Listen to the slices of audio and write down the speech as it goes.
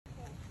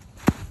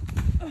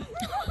Really?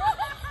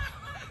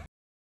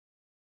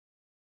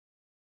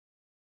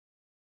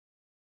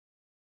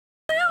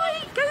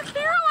 Go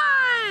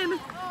Caroline!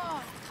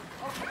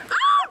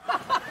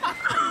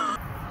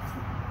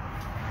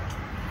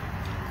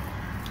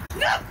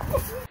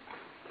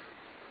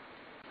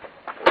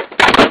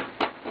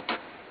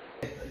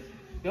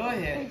 Go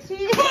ahead.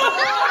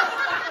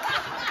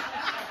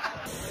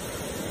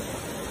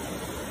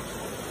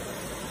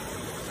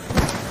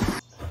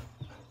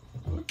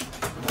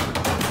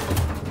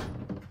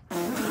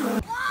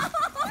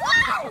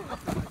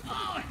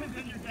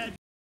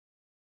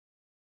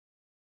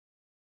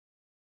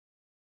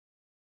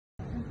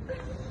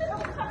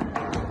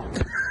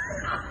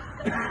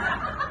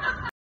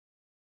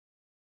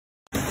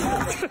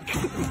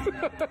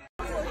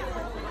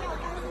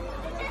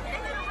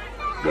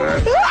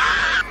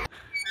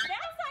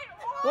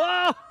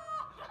 Whoa!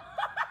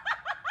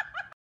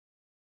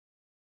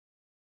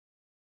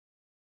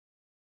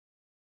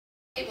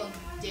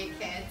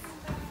 Dickheads.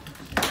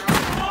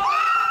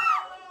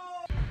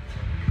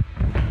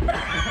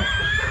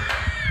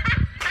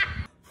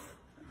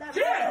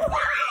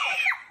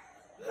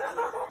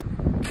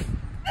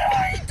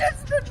 He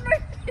just didn't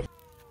make it.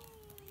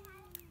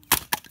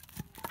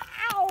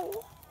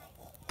 Ow!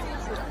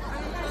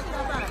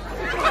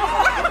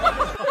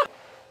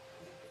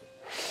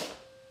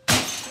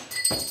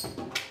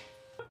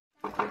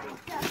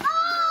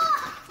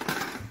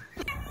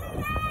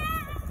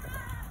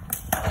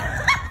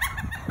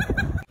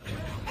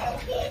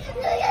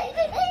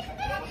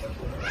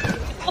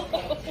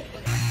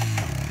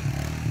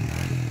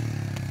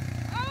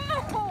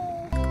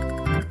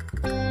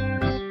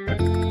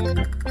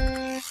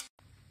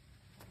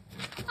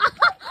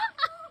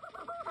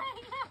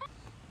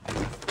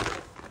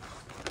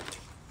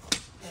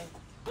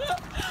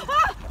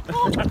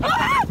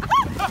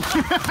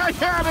 I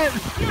got it!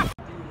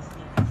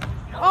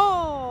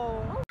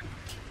 Oh!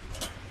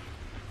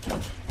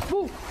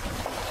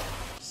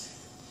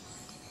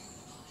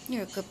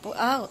 You're a good boy.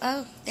 Oh,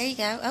 there you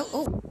go.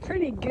 Oh.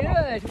 Pretty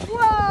good.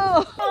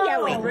 Whoa!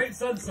 Oh, great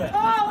sunset.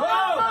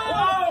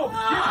 Whoa!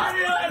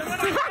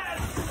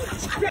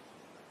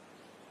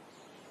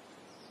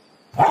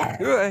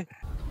 Good.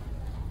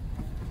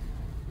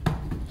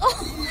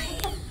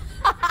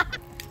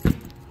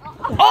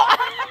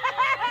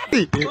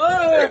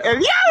 ¡El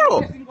diablo!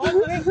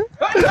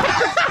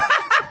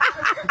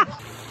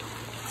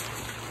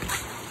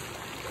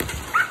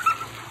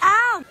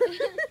 Ow!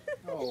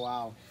 Oh,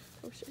 wow.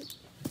 Oh, shit.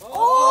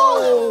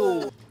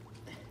 Oh!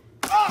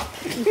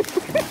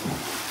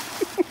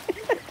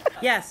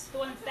 Yes. The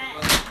one's that.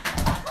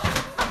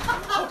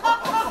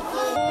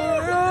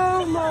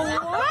 Oh, my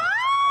God.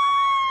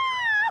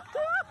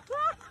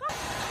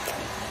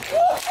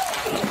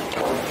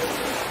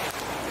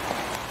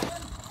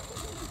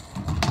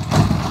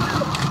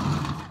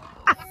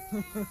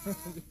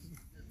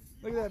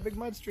 Look at that big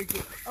mud streak.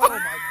 Oh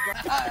my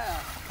god.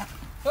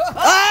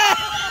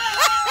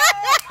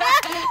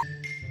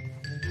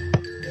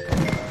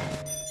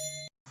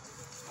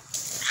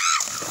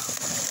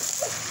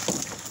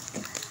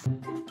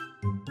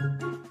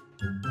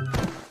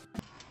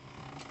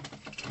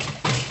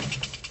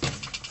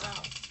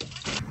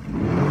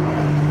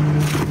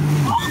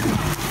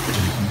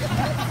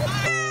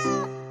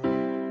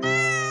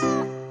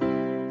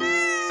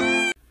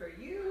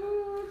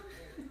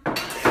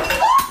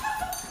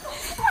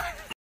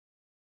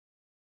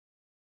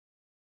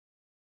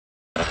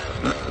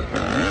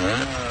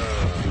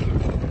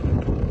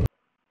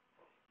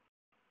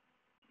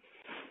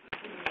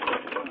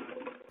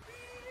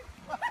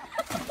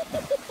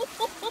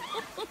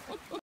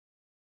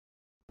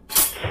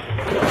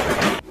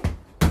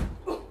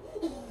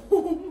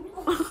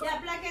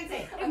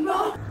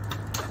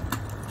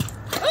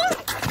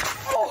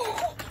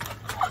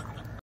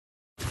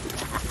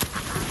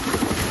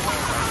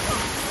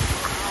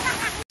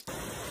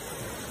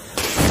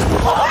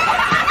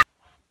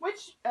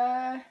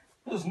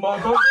 This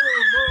mother.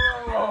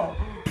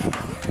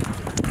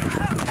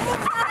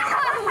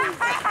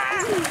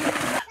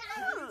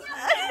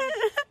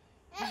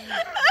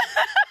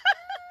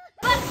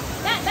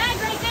 That bag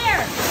right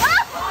there.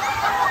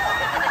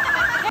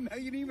 No,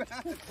 you didn't even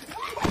have it.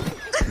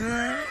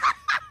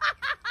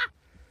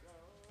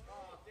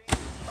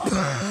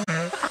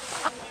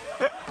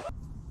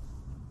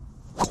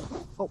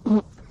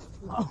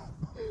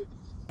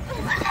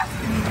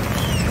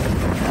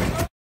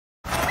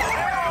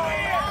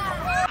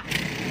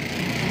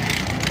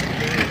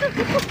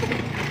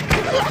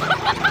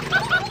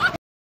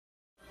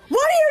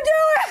 What are you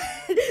doing?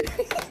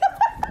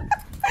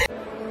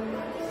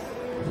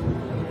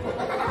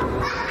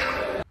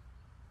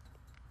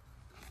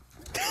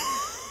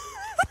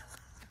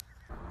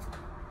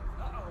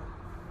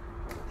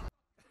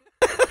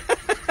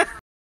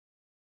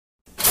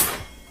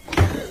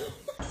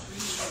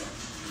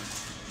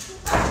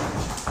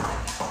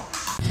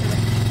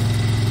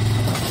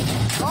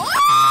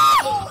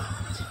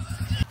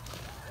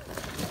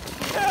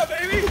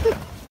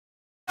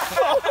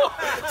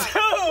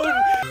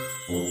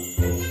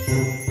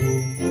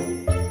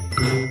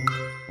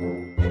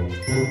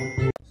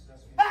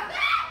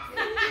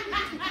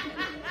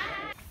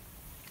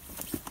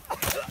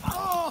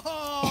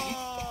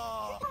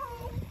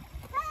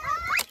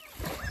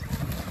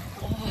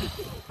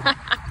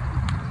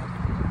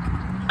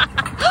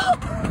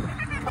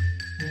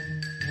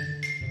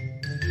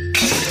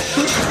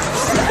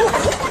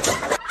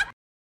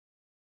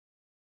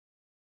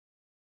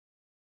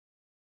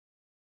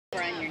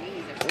 On your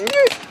knees.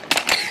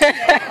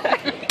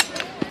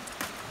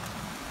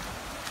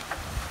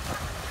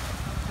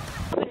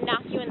 Would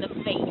knock you in the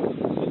face.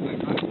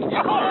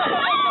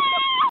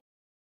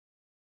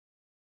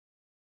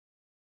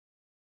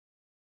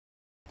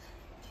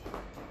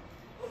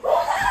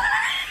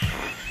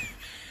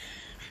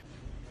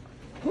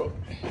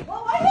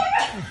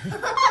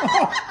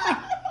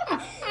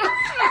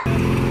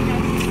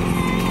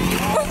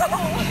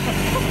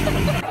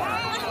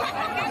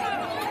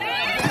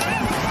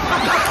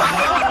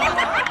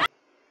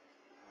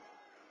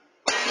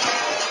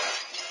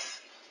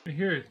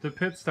 Here, the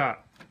pit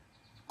stop.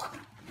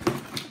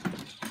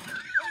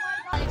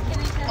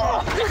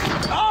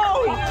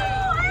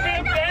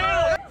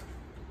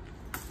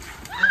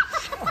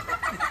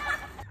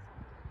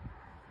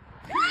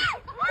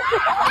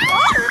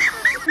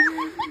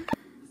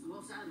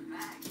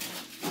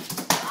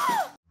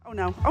 Oh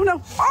no, oh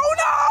no, oh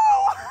no!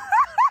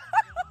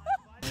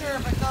 Sure,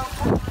 but go.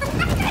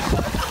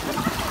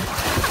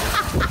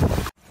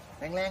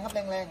 แรงๆครับแร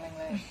งๆแร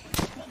ง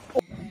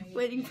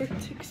Waiting for it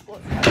to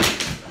explode.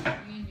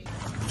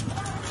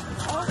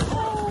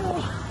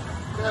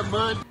 That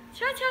mud.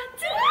 Cha-cha!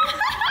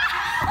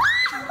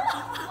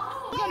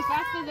 You're going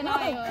faster than I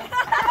am.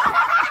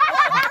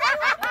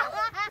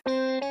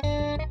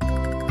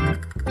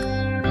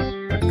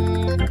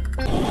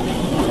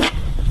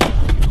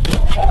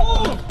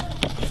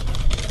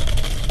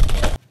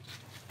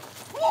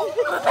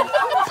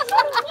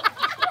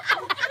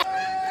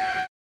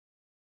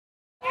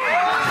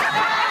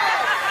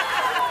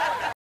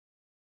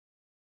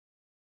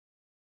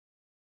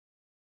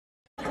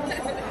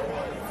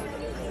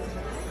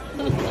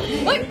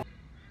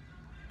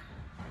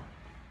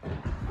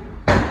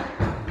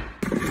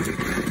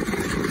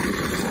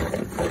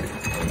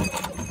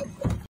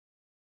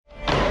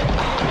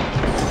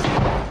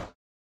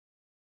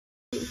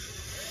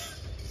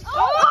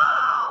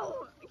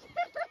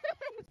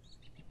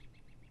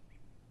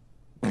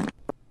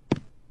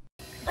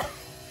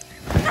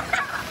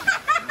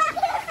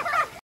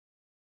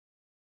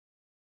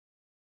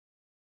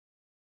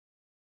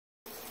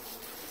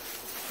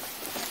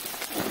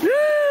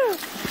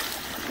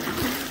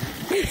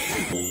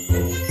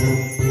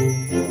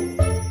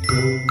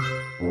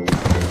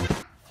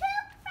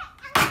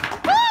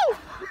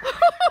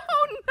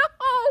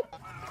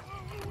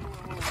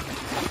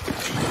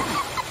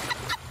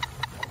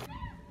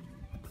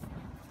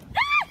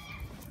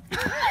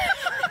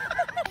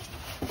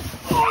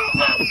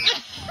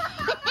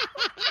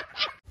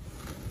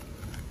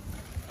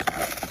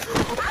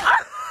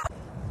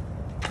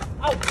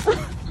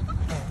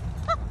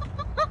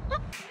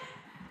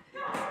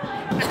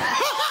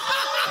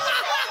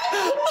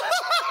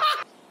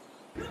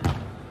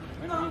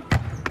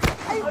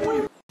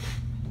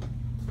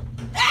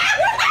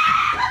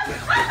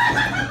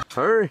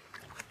 Hurry.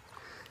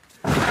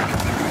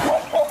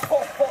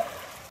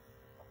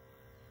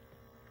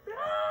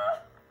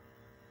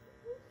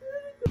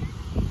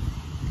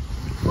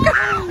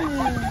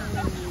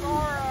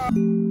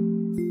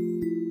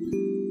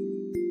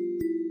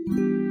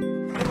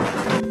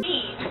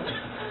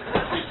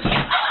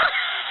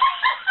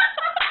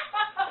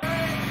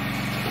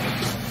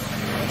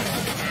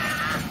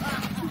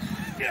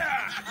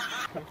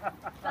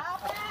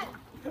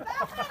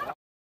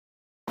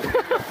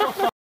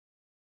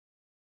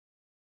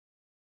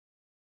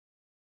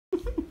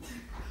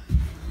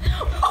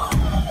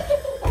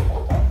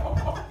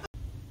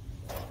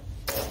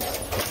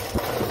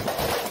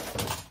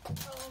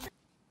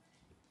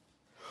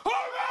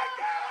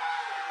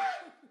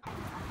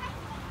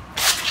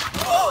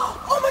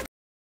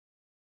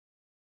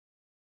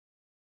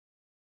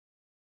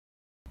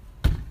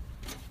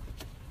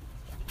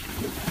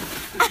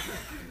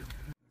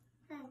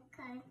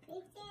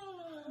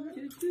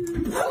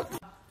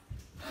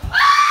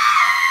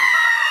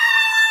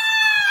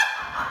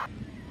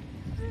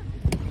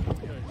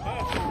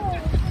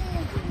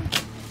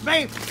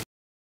 Babe!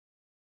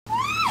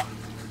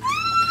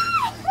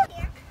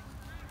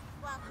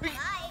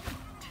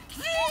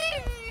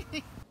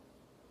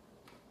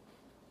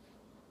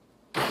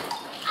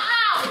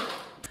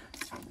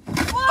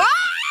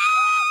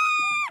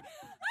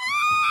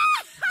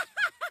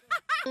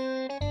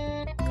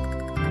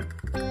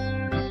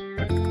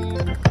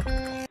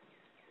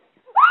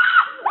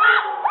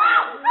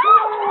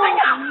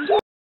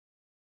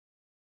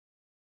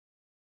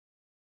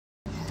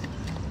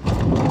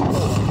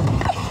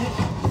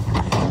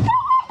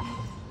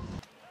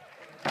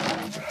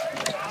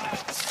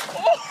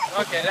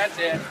 Okay, that's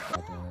it.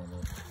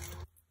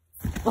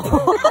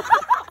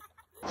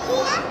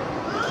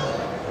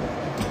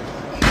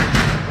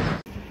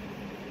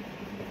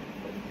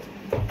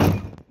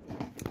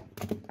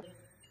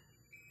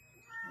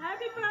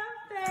 Happy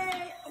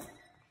birthday!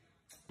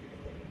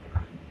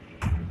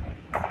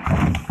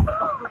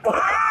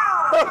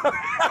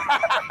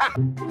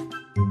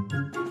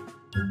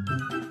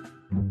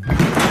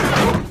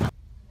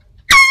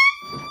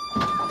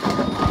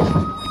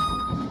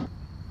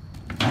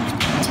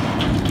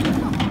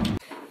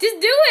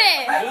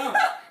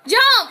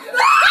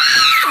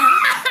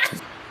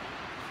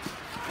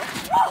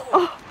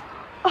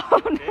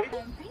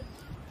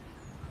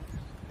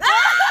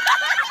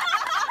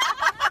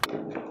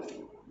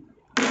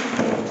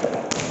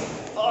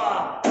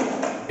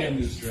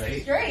 end is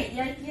straight. Straight,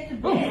 yeah, you have to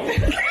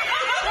bend.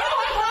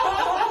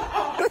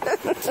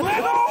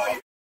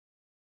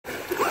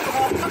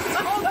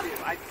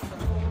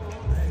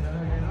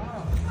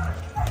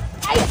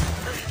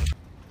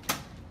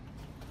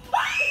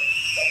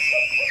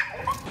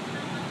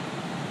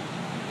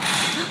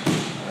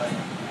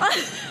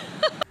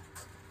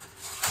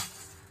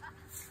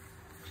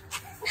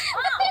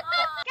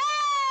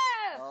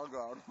 Oh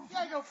god. You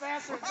gotta go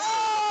faster.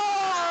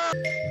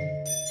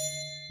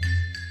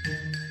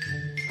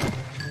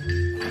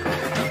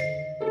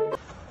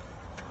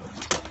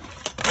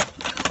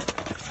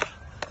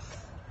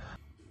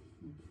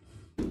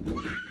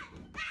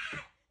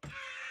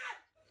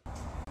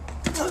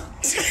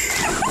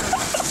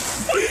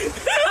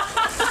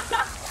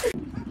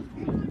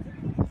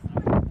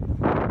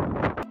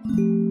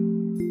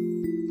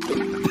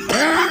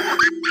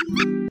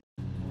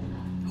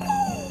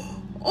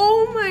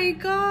 Oh my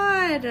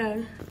god.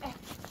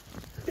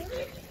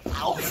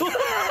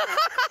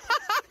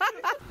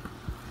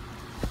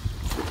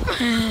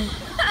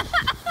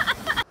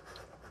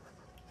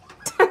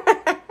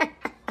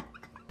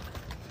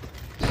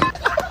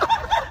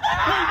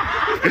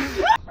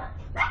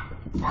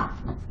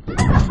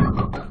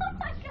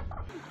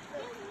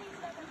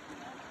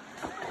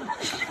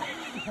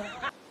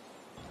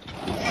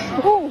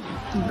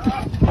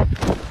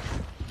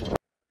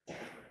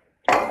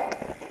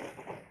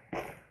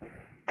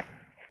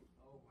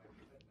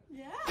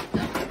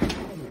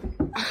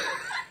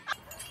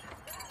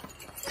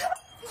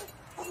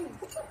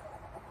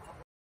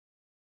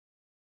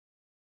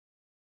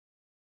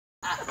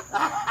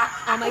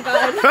 Oh my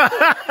god.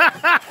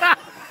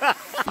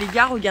 Les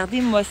gars,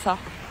 regardez-moi ça.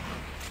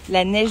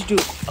 La neige de...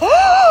 Oh,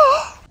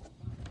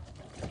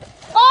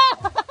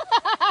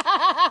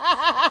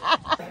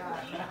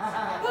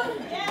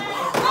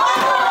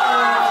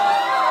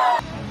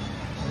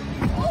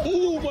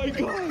 Oh my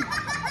god!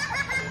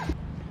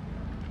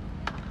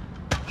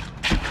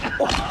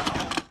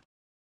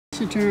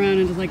 Should turn around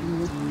and just like...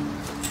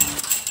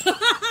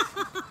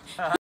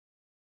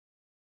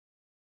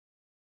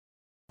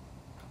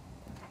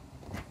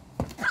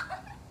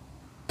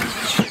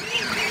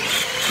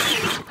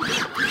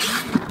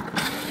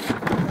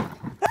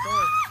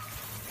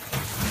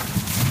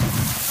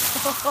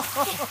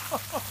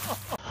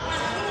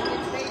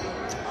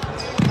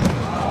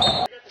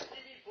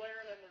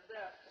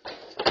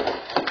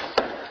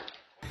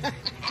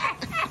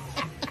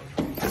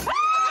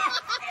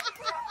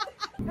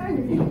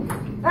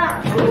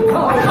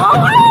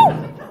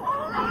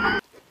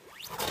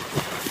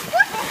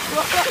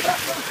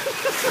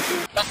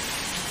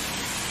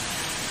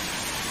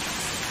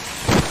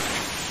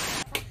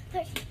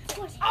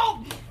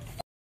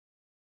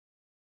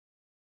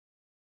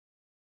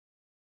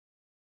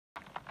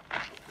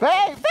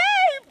 Babe!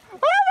 Babe!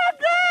 Oh my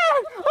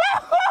god!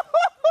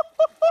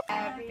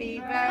 Happy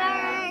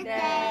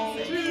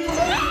birthday to you.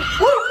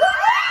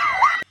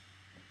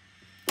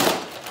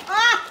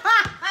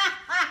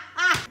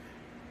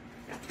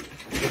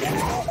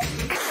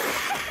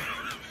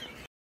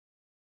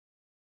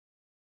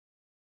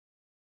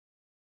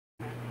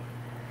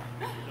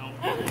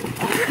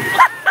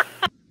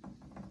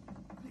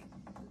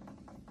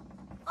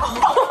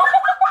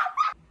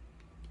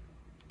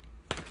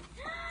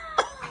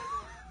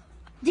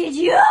 Did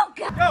you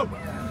go?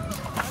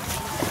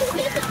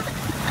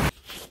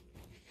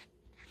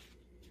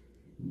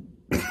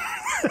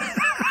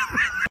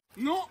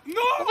 No!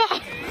 No!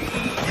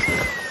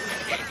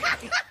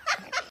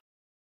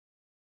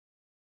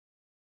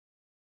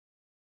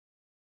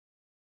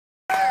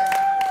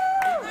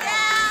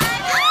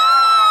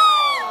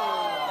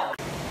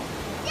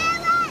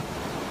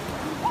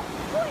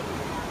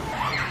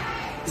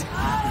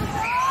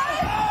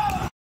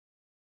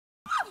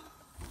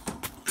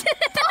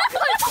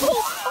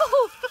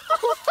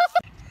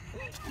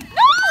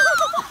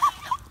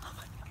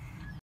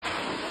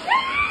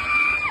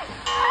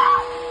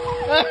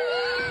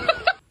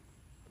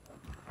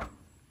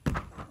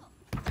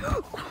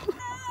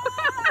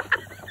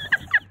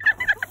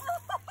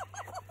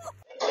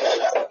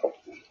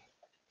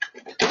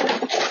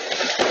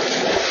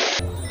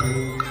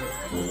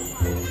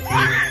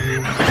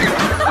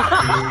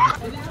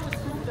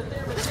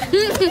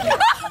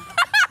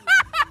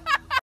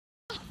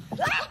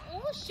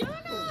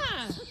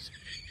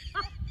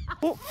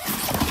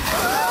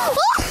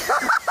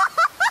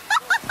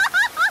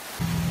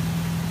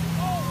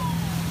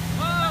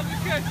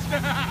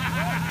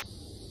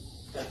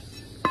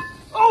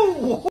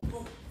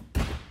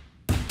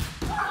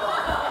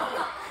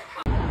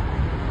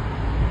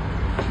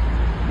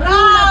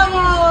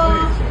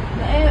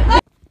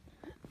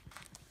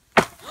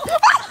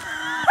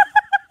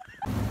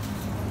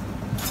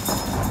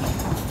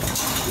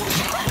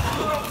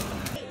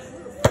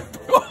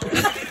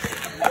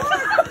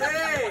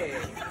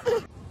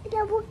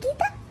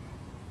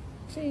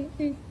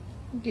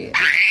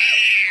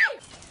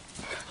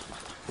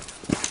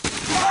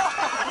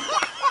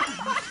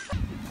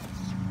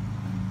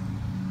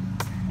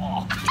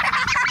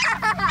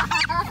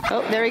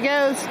 oh, there he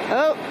goes.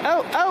 Oh,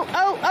 oh, oh,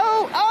 oh,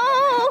 oh,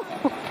 oh!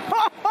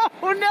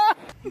 Oh no!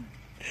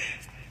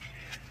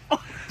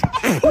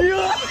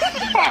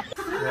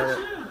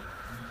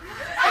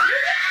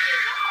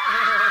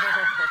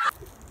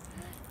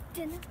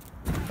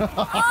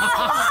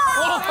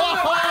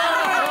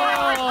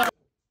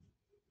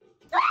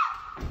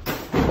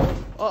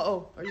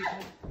 Uh-oh, are you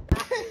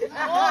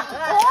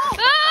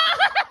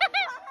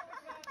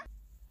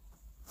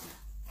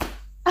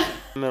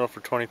Middle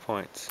for 20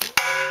 points.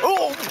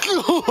 Oh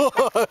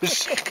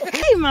gosh!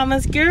 Hey,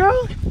 mama's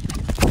girl.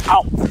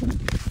 Ow.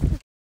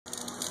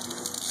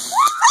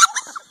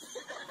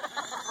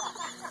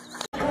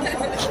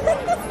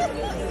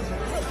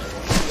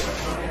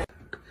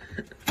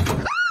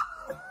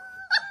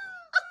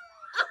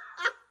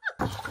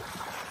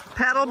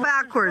 Paddle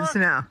backwards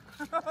now.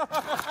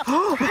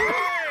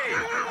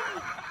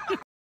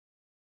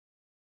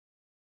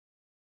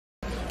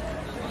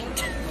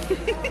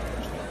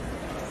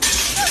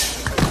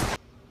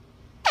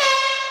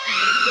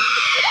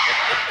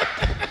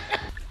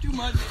 Too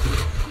much.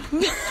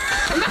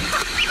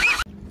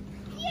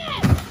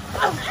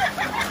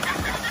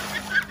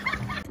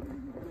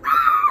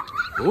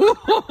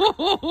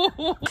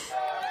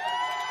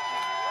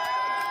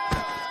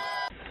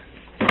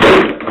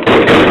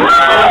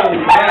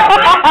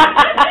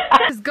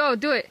 Just go,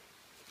 do it.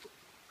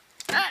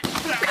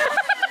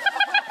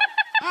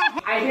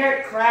 I hear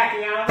it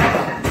cracking out.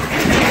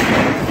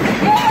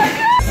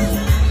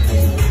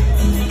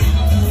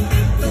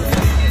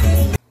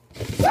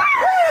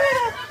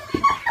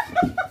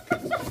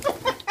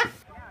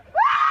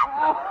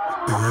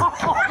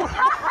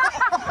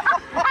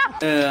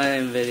 I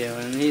am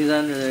videoing. He's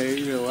under there,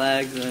 he's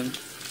relaxing.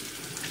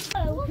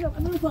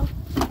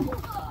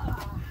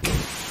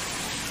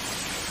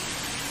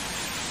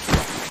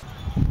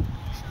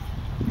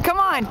 Come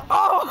on.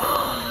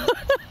 Oh!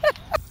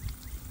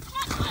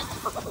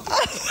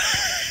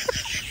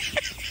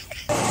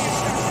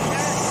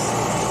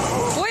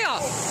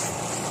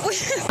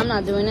 I'm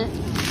not doing it.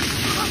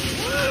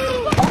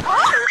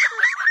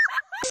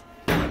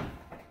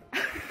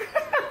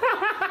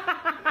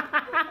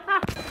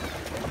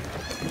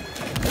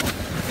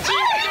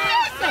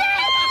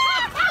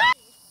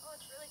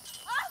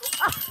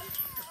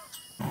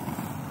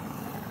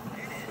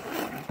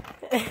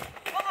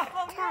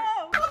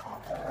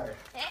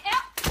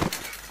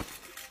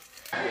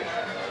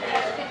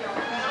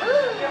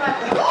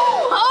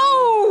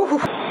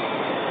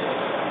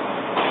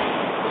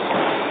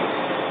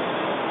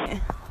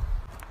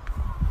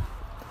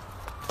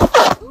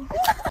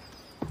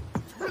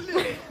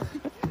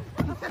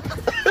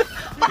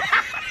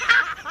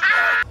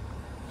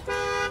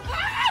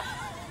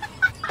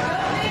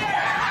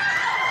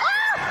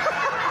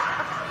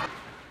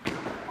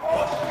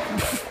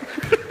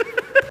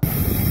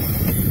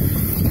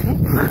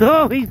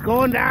 Oh, he's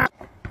going down.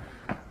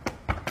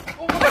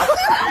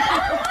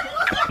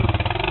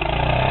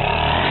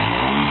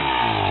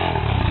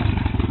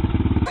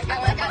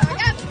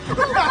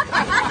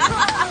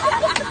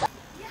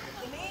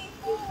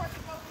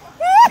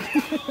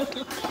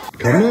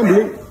 Come on,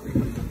 Blue.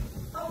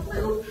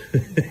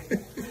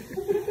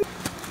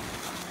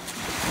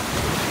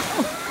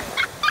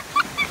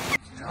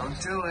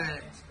 Don't do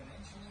it.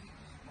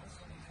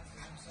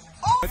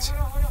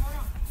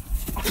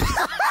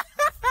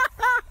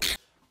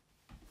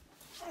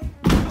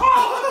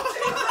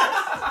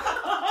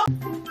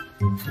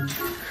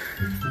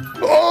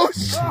 Oh,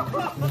 shit.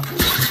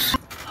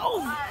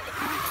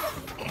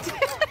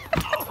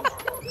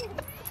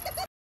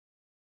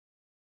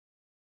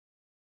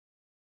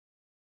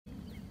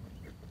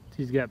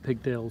 He's got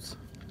pigtails.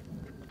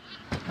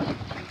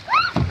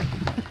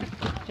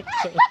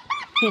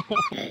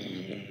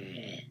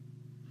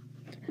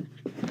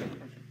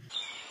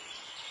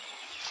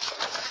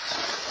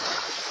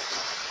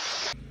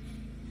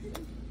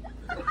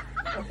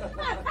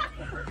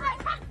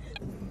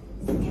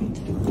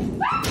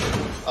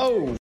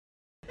 Oh.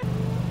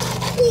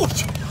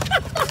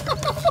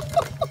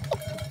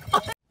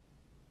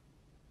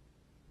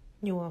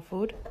 You want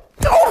food?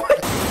 Dad,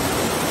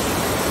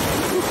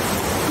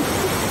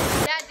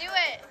 do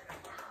it.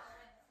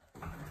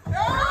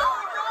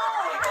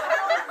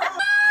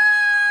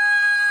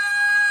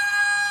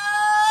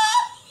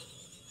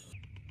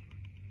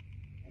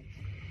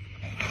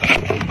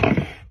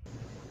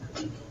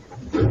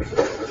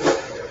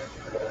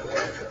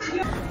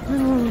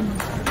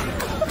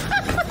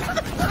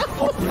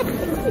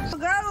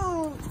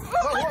 Go!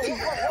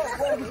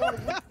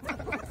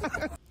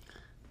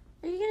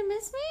 Are you gonna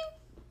miss me?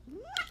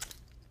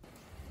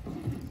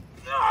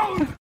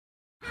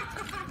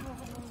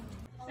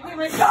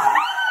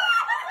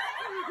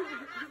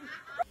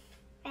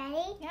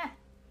 Ready? Yeah.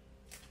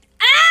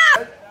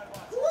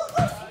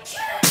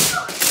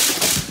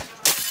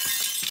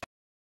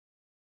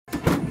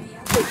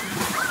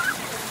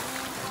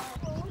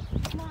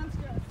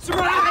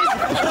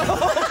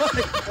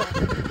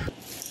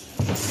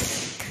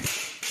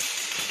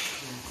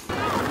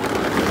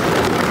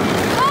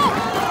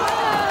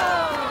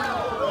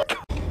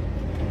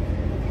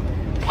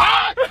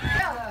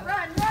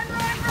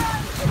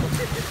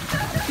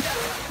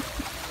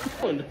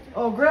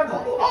 Oh, Grandpa.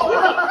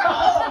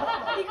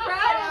 He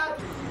cried.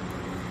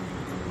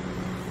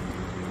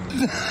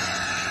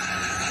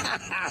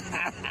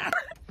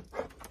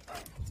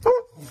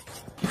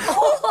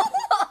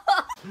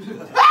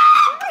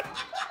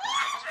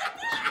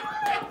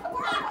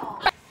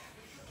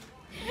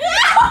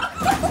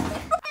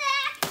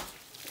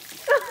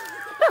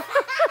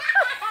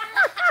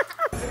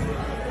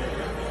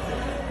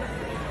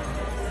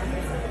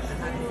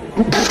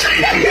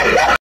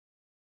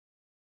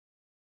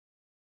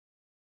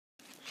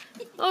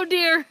 Oh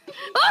dear.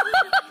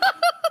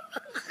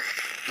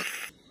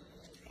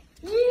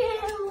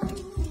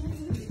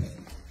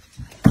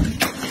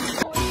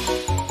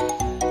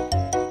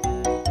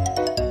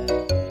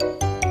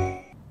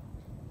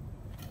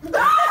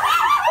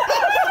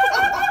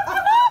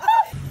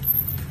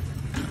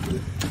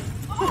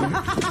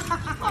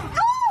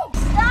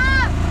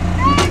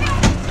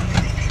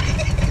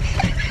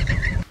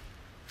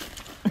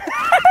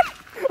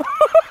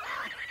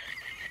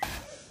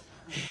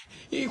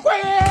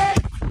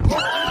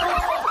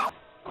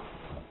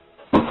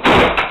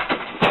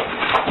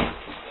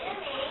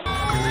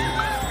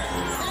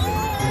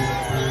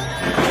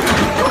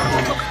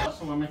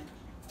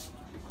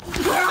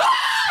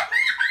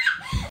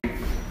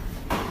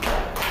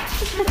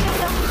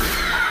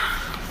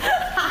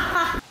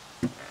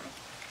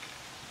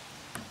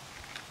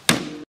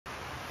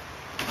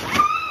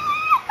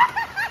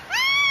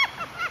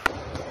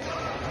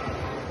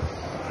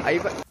 Ahí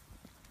va.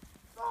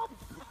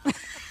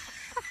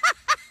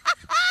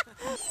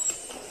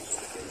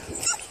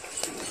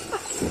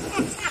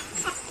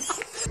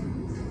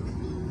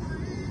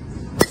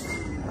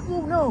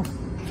 Oh no!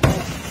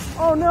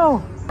 Oh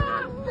no!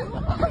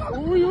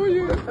 Uy,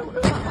 uy, uy.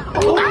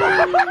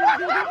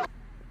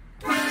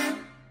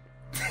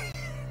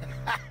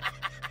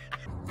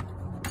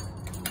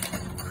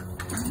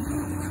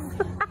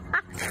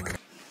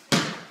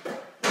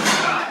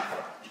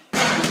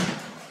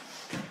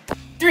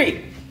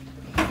 Three.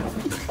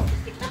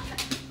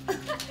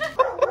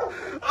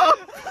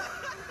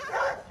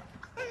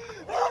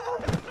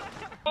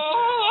 Oh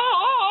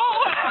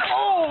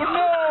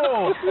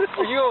no!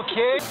 Are you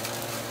okay?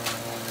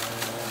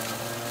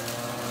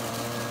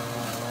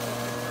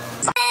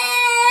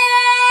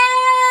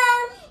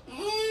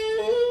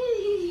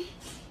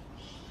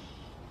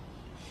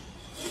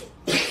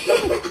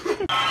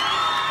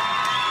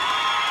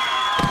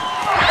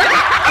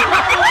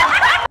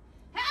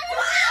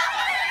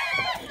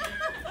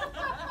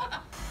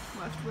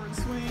 Left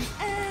swing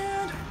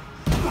and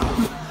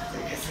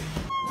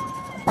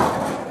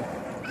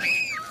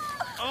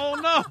oh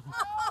no!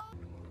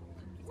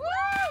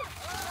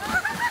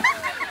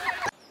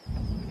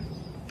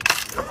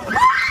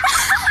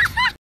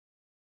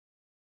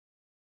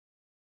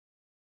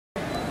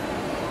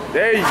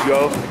 There you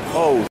go.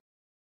 Oh.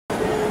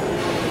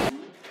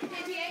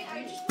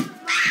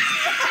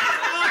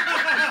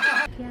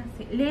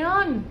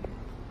 León.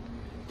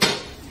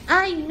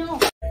 Ay, no.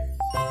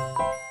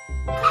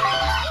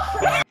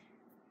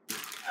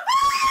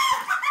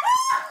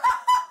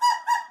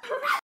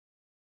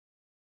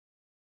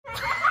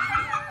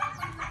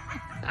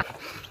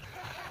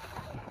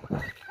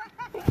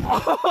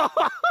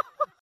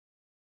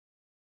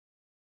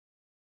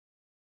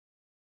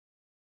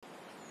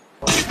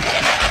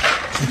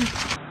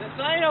 The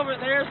sign over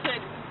there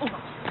said.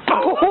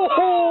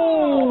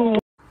 Oh!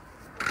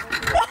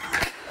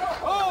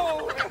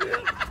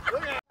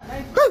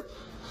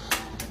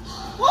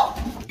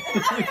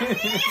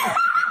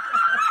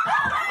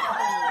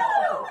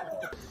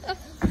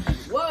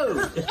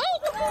 Whoa!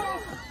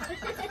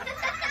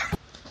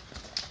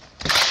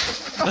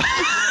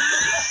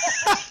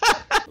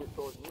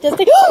 Just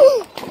take.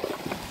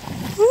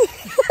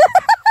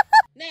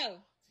 No.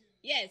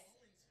 Yes.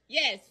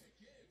 Yes.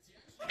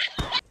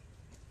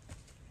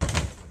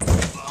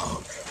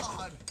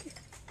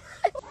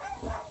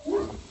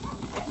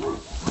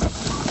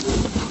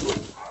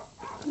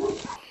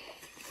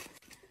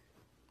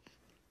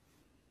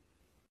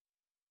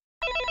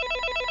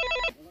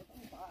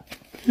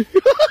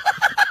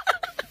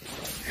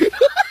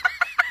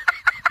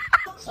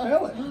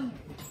 Smell it.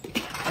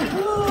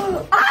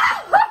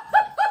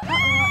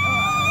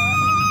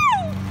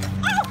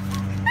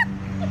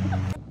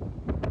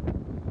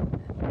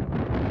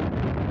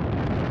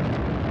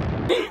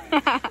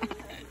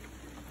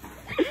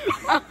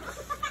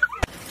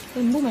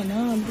 Bố mày nó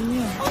đúng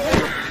rồi.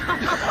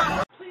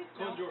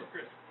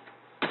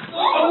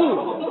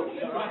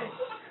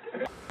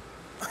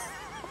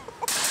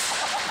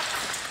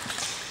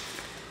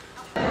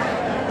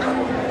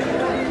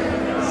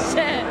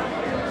 Shit.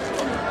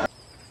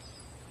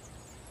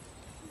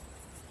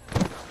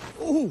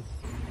 Ooh.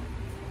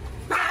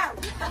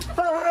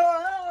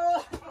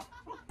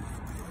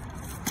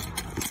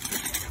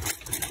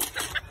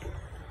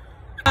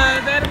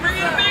 Better bring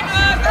it back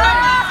up!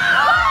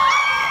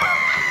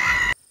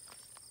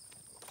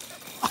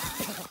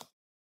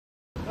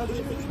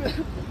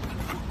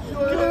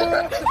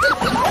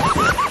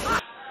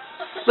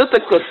 No te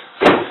cos.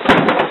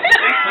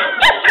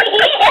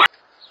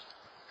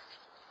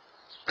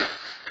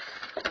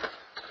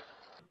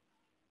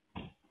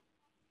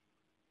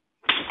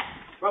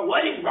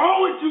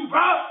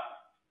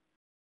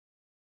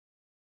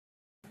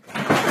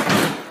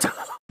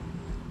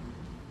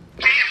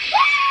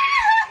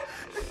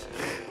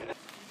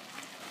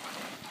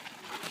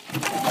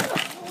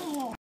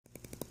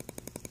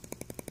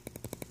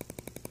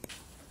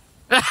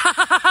 My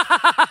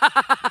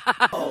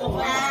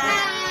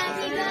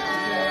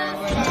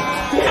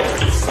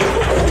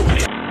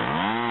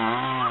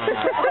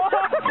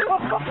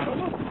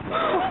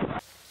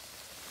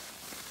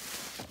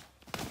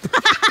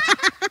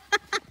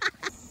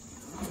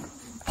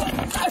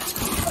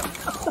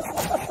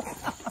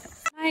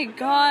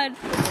God.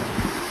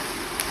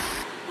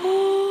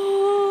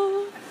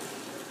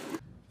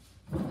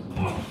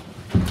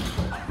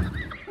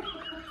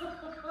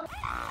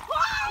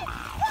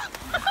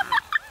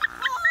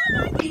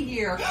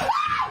 Here.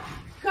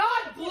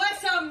 God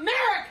bless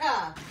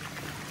America!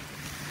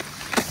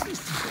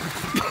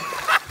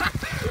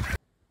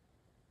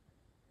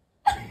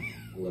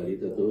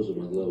 Ларита тоже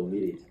могла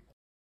умереть.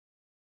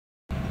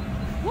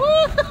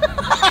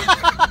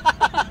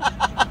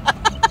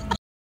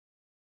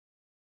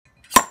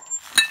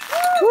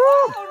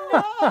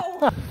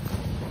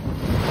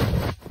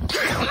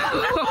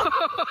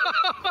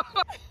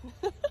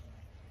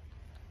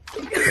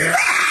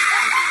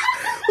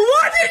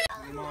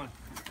 Come on.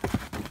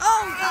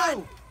 Oh, God!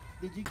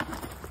 Did you?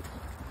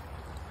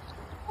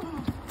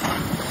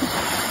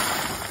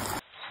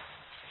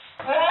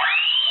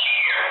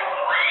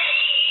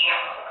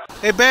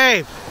 Hey,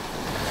 babe.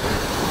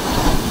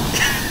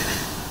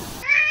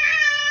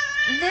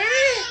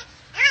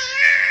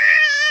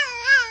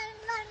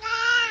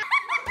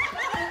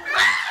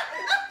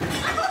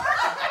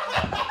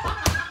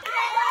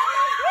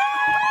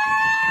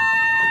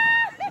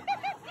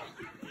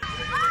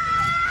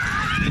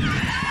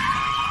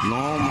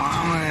 No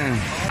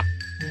mames.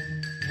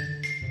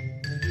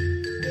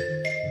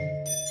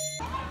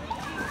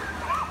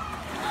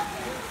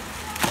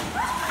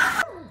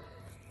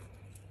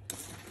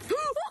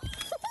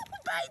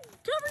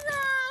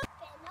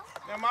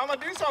 Now, mama,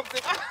 do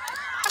something.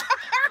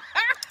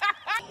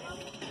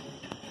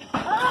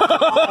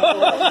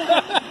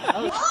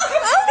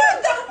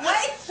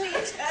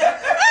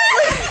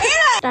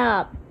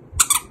 Stop.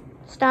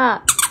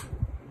 Stop.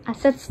 I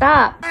said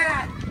stop.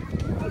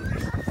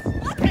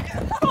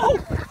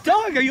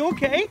 Doug, are you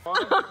okay? 1,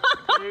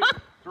 2,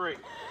 3.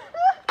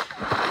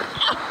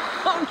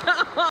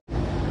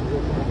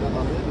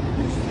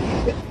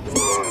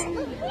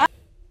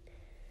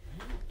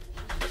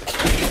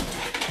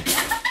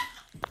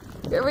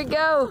 Here we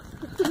go.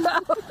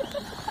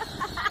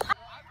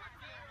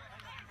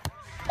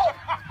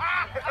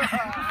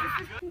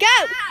 Go.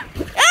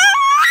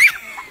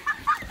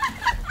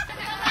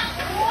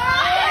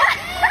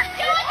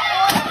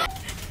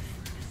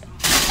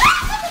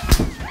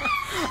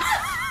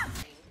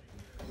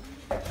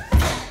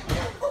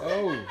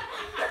 Oh.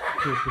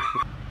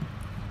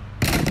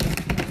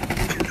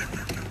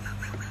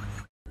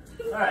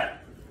 All right.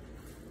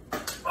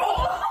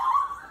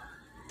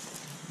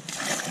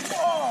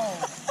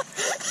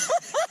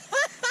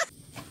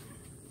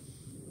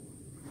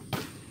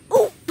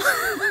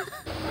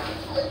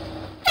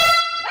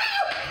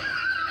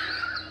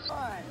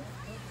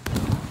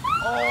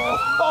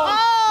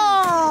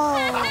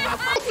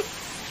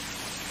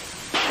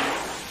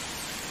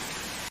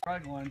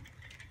 Tried one.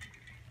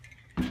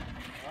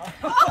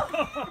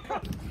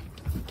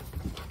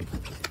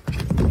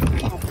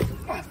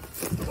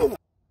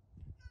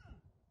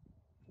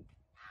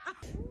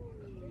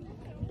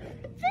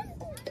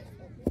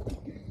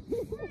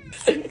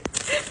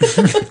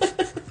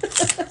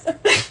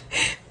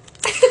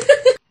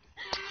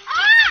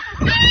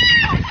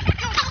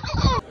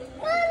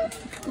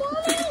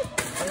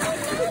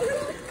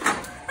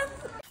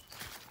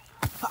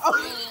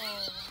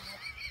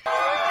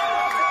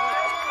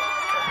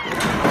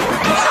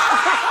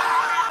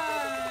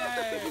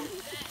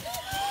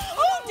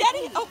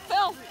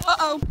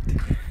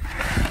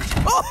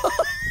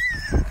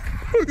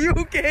 Are you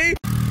okay?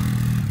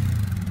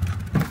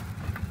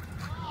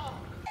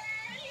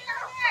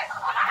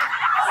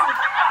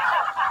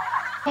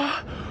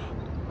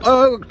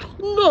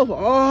 No.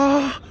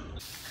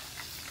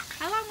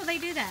 How long will they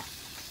do that?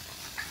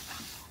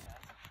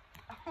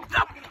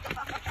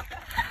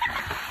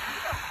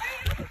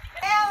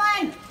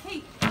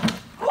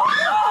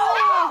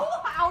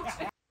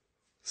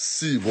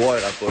 Si vuoi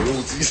la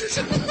palusi.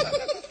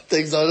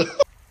 Things on.